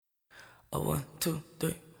A 1, 2,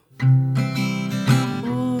 3.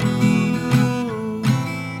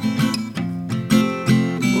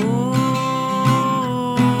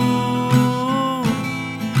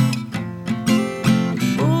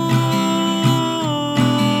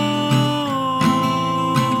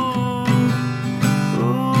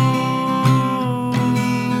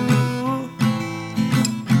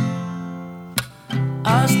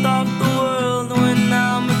 I stop the world when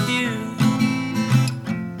I'm with you.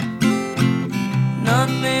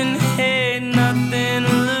 Nothing to hate, nothing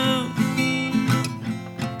to lose.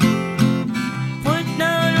 Put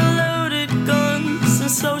down your loaded guns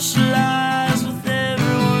and socialize with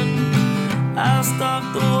everyone. I'll stop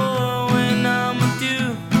the war when I'm with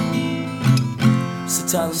you. So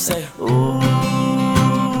tell them, say, ooh.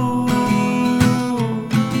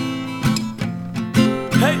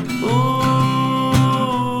 Hey, ooh.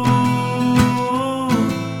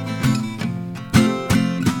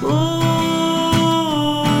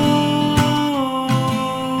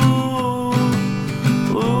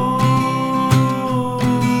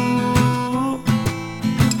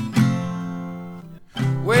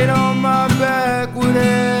 Weight on my back with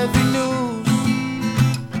heavy news.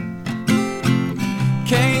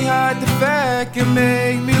 Can't hide the fact it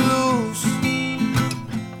make me lose.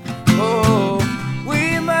 Oh,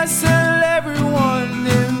 we must tell everyone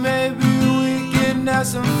that maybe we can have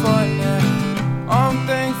some fun. Yeah, I'm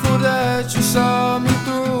thankful that you saw me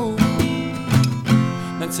through.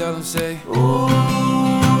 Now tell them, say, ooh.